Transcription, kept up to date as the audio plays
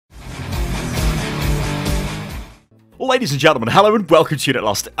Well, ladies and gentlemen, hello and welcome to Unit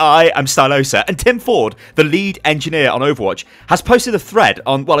Lost. I am Stylosa, and Tim Ford, the lead engineer on Overwatch, has posted a thread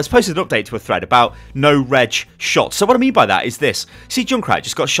on, well, has posted an update to a thread about no reg shots. So what I mean by that is this. See, Junkrat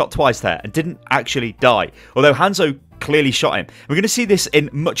just got shot twice there and didn't actually die, although Hanzo clearly shot him. We're going to see this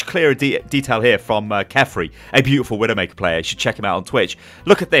in much clearer detail here from Kefri, a beautiful Widowmaker player. You should check him out on Twitch.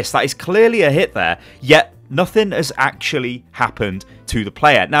 Look at this. That is clearly a hit there, yet nothing has actually happened to the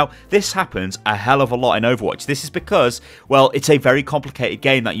player. Now, this happens a hell of a lot in Overwatch. This is because, well, it's a very complicated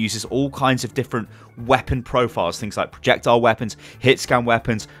game that uses all kinds of different weapon profiles, things like projectile weapons, hit scan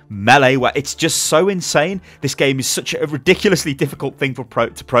weapons, melee. It's just so insane. This game is such a ridiculously difficult thing to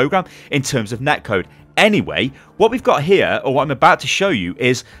program in terms of netcode. Anyway, what we've got here, or what I'm about to show you,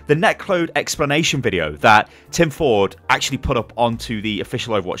 is the netcode explanation video that Tim Ford actually put up onto the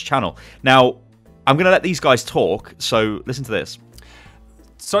official Overwatch channel. Now, I'm going to let these guys talk, so listen to this.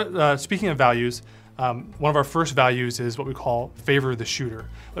 So, speaking of values, one of our first values is what we call favor the shooter.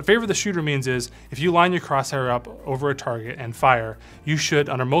 What favor the shooter means is if you line your crosshair up over a target and fire, you should,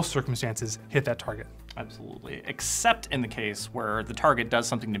 under most circumstances, hit that target. Absolutely, except in the case where the target does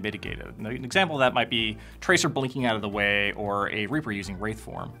something to mitigate it. An example of that might be Tracer blinking out of the way or a Reaper using Wraith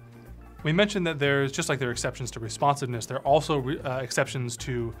form. We mentioned that there's, just like there are exceptions to responsiveness, there are also exceptions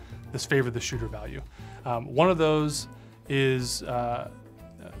to this favor the shooter value. One of those is,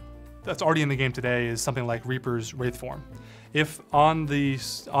 that's already in the game today, is something like Reaper's Wraith form. If on the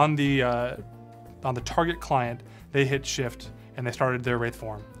target client they hit shift and they started their Wraith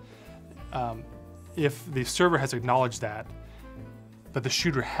form, if the server has acknowledged that, but the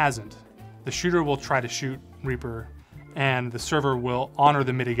shooter hasn't, the shooter will try to shoot Reaper and the server will honor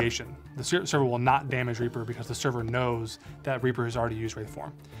the mitigation. The server will not damage Reaper because the server knows that Reaper has already used Wraith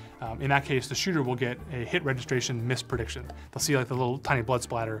form. In that case, the shooter will get a hit registration misprediction. They'll see like the little tiny blood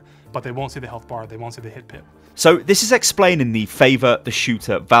splatter, but they won't see the health bar, they won't see the hit pip. So this is explaining the favor the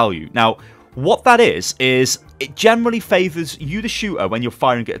shooter value. Now, what that is it generally favors you, the shooter, when you're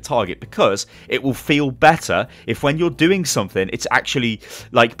firing at a target because it will feel better if when you're doing something, it's actually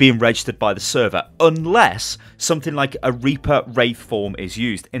like being registered by the server, unless something like a Reaper Wraith form is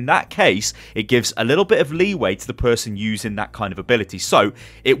used. In that case, it gives a little bit of leeway to the person using that kind of ability, so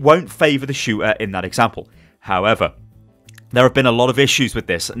it won't favor the shooter in that example. However, there have been a lot of issues with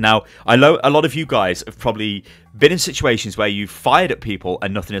this. Now, I know a lot of you guys have probably been in situations where you've fired at people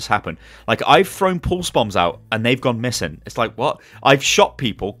and nothing has happened. Like, I've thrown pulse bombs out and they've gone missing. It's like, what? I've shot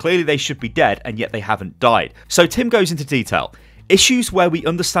people, clearly they should be dead, and yet they haven't died. So Tim goes into detail. Issues where we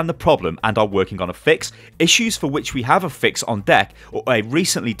understand the problem and are working on a fix, issues for which we have a fix on deck or a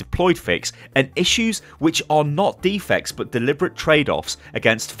recently deployed fix, and issues which are not defects but deliberate trade-offs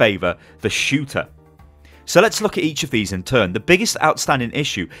against favour the shooter. So let's look at each of these in turn. The biggest outstanding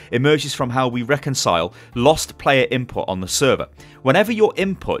issue emerges from how we reconcile lost player input on the server. Whenever your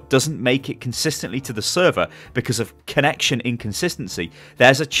input doesn't make it consistently to the server because of connection inconsistency,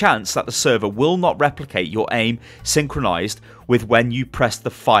 there's a chance that the server will not replicate your aim synchronized with when you press the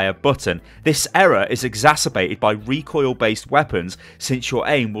fire button. This error is exacerbated by recoil-based weapons, since your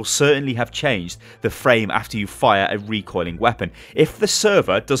aim will certainly have changed the frame after you fire a recoiling weapon. If the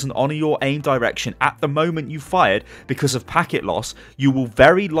server doesn't honor your aim direction at the moment you fired because of packet loss, you will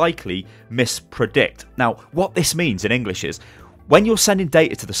very likely mispredict. Now, what this means in English is, when you're sending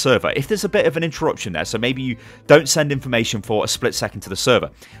data to the server, if there's a bit of an interruption there, so maybe you don't send information for a split second to the server,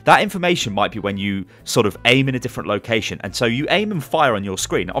 that information might be when you sort of aim in a different location, and so you aim and fire on your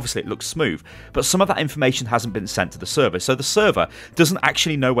screen. Obviously it looks smooth, but some of that information hasn't been sent to the server, so the server doesn't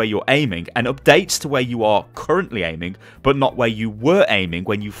actually know where you're aiming and updates to where you are currently aiming, but not where you were aiming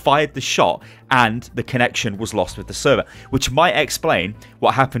when you fired the shot and the connection was lost with the server, which might explain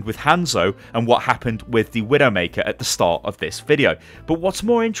what happened with Hanzo and what happened with the Widowmaker at the start of this video. But what's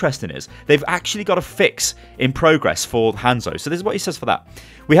more interesting is they've actually got a fix in progress for Hanzo. So this is what he says for that.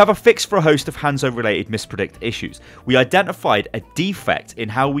 We have a fix for a host of Hanzo-related mispredict issues. We identified a defect in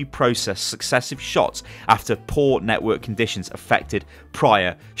how we process successive shots after poor network conditions affected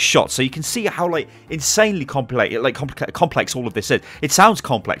prior shots. So you can see how insanely complex all of this is. It sounds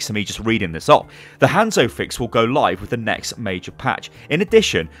complex to me just reading this off. The Hanzo fix will go live with the next major patch. In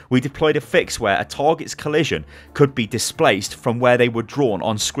addition, we deployed a fix where a target's collision could be displaced from where they were drawn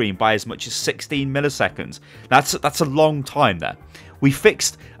on screen by as much as 16 milliseconds. That's a long time there. We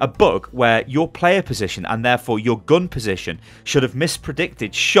fixed a bug where your player position and therefore your gun position should have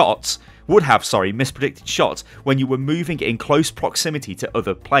mispredicted shots when you were moving in close proximity to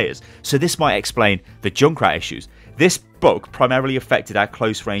other players. So this might explain the Junkrat issues. this bug primarily affected our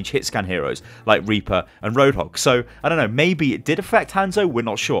close-range hit-scan heroes like Reaper and Roadhog. So, I don't know, maybe it did affect Hanzo, we're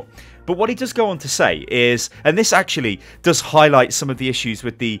not sure. But what he does go on to say is, and this actually does highlight some of the issues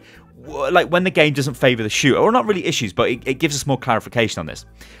with the, like when the game doesn't favour the shooter, or not really issues, but it gives us more clarification on this.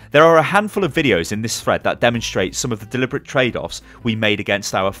 There are a handful of videos in this thread that demonstrate some of the deliberate trade-offs we made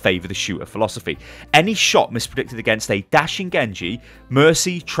against our favour the shooter philosophy. Any shot mispredicted against a dashing Genji,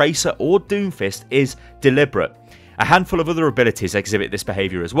 Mercy, Tracer or Doomfist is deliberate. A handful of other abilities exhibit this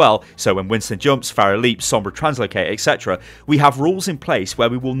behaviour as well, so when Winston jumps, Pharah leaps, Sombra translocate, etc., we have rules in place where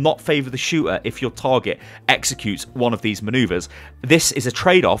we will not favour the shooter if your target executes one of these manoeuvres. This is a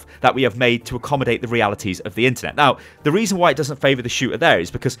trade-off that we have made to accommodate the realities of the internet. Now, the reason why it doesn't favour the shooter there is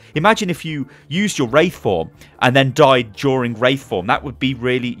because imagine if you used your Wraith form and then died during Wraith form. That would be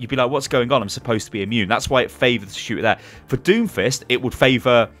really, you'd be like, what's going on? I'm supposed to be immune. That's why it favours the shooter there. For Doomfist, it would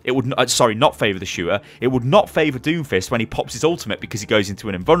favour, not favour the shooter. It would not favour Doomfist when he pops his ultimate because he goes into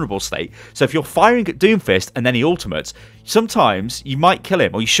an invulnerable state. So if you're firing at Doomfist and then he ultimates, sometimes you might kill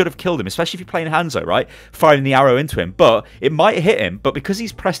him, or you should have killed him, especially if you're playing Hanzo, right? Firing the arrow into him, but it might hit him, but because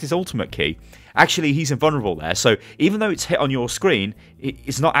he's pressed his ultimate key, actually he's invulnerable there. So even though it's hit on your screen,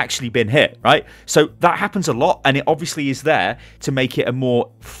 it's not actually been hit, right? So that happens a lot, and it obviously is there to make it a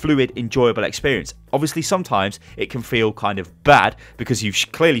more fluid, enjoyable experience. Obviously sometimes it can feel kind of bad because you've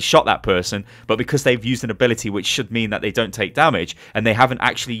clearly shot that person, but because they've used an ability which should mean that they don't take damage, and they haven't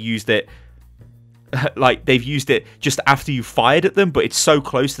actually used it, like they've used it just after you fired at them, but it's so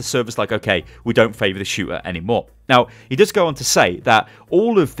close, the server's like, okay, we don't favour the shooter anymore. Now, he does go on to say that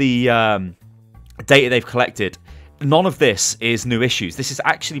all of the data they've collected, none of this is new issues. This has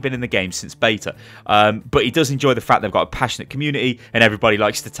actually been in the game since beta, but he does enjoy the fact they've got a passionate community, and everybody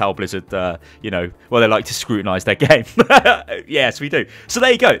likes to tell Blizzard, you know, well, they like to scrutinise their game. Yes, we do. So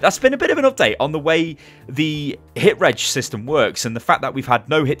there you go. That's been a bit of an update on the way the hit reg system works, and the fact that we've had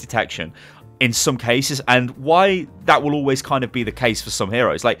no hit detection in some cases, and why that will always kind of be the case for some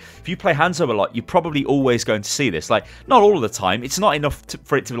heroes. Like, if you play Hanzo a lot, you're probably always going to see this. Like, not all of the time. It's not enough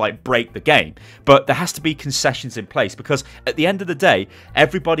for it to, like, break the game. But there has to be concessions in place, because at the end of the day,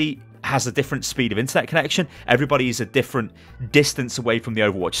 everybody has a different speed of internet connection. Everybody is a different distance away from the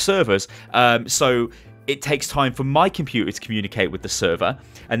Overwatch servers. So it takes time for my computer to communicate with the server,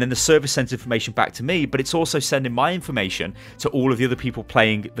 and then the server sends information back to me, but it's also sending my information to all of the other people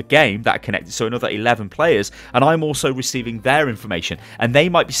playing the game that are connected, so another 11 players, and I'm also receiving their information, and they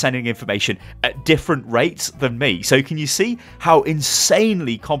might be sending information at different rates than me. So can you see how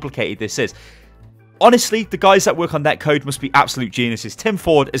insanely complicated this is? Honestly, the guys that work on netcode must be absolute geniuses. Tim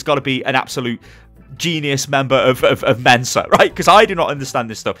Ford has got to be an absolute genius member of Mensa, right? Because I do not understand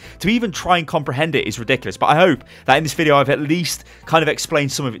this stuff. To even try and comprehend it is ridiculous, but I hope that in this video I've at least kind of explained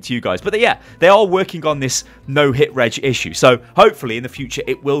some of it to you guys. But yeah, they are working on this no hit reg issue, so hopefully in the future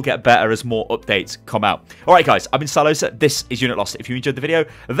it will get better as more updates come out. Alright guys, I've been Stylosa, this is Unit Lost. If you enjoyed the video,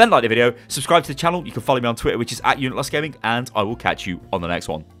 then like the video, subscribe to the channel, you can follow me on Twitter, which is @UnitLostGaming, and I will catch you on the next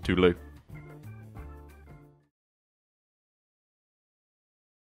one. Toodaloo.